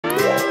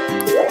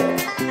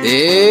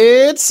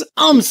It's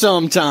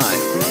Some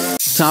time.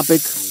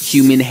 Topic: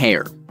 human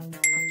hair.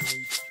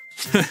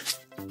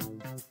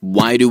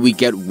 Why do we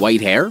get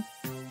white hair?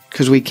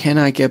 Because we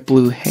cannot get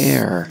blue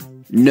hair.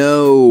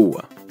 No.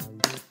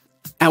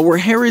 Our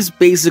hair is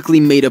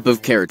basically made up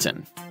of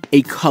keratin,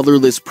 a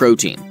colorless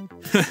protein.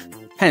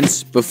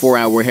 Hence, before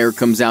our hair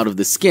comes out of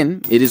the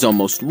skin, it is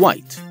almost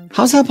white.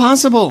 How's that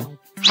possible?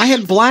 I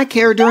had black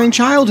hair during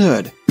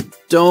childhood.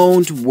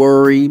 Don't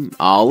worry,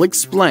 I'll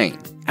explain.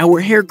 Our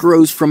hair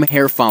grows from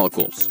hair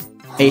follicles.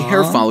 A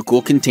hair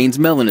follicle contains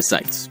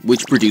melanocytes,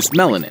 which produce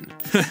melanin.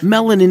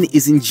 Melanin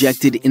is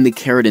injected in the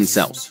keratin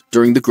cells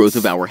during the growth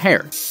of our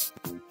hair.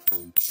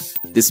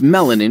 This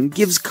melanin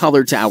gives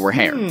color to our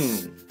hair.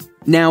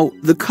 Now,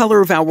 the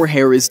color of our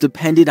hair is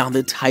dependent on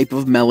the type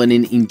of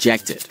melanin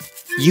injected.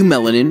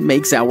 Eumelanin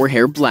makes our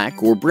hair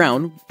black or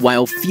brown,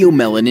 while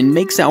pheomelanin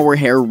makes our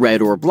hair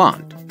red or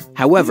blonde.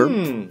 However,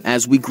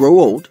 as we grow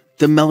old,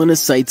 the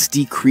melanocytes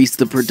decrease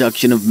the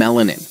production of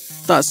melanin.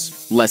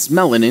 Thus, less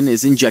melanin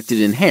is injected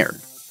in hair,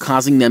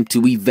 causing them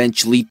to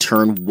eventually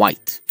turn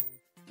white.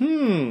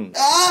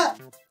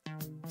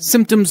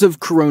 Symptoms of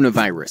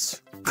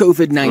coronavirus.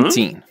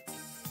 COVID-19.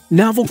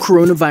 Novel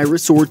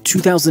coronavirus, or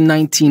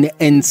 2019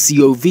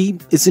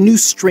 nCoV, is a new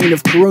strain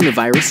of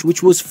coronavirus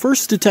which was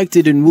first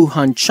detected in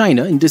Wuhan,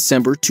 China in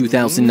December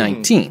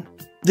 2019.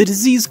 The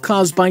disease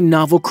caused by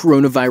novel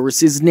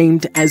coronavirus is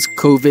named as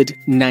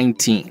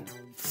COVID-19.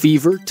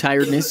 Fever,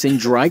 tiredness, and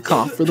dry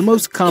cough are the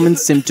most common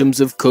symptoms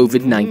of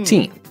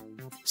COVID-19.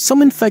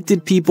 Some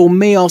infected people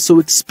may also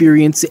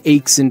experience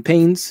aches and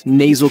pains,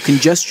 nasal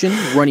congestion,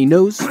 runny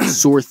nose,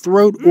 sore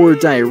throat, or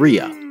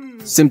diarrhea.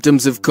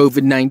 Symptoms of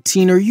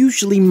COVID-19 are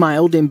usually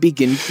mild and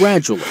begin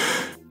gradually.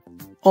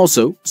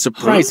 Also,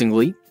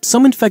 surprisingly,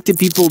 some infected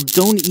people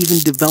don't even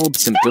develop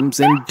symptoms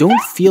and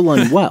don't feel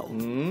unwell.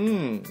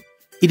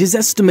 It is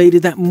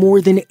estimated that more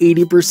than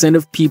 80%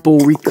 of people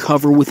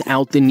recover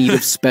without the need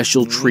of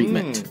special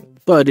treatment.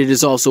 But it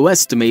is also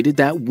estimated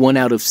that 1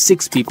 out of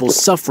 6 people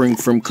suffering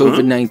from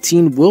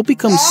COVID-19 will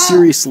become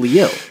seriously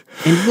ill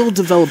and will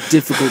develop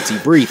difficulty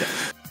breathing.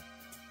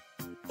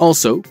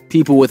 Also,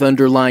 people with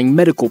underlying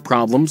medical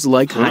problems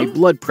like high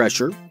blood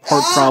pressure,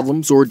 heart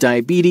problems, or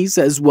diabetes,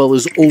 as well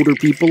as older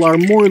people, are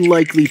more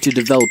likely to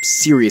develop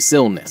serious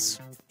illness.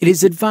 It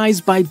is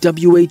advised by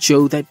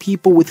WHO that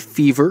people with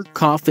fever,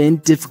 cough,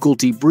 and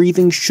difficulty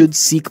breathing should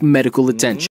seek medical attention.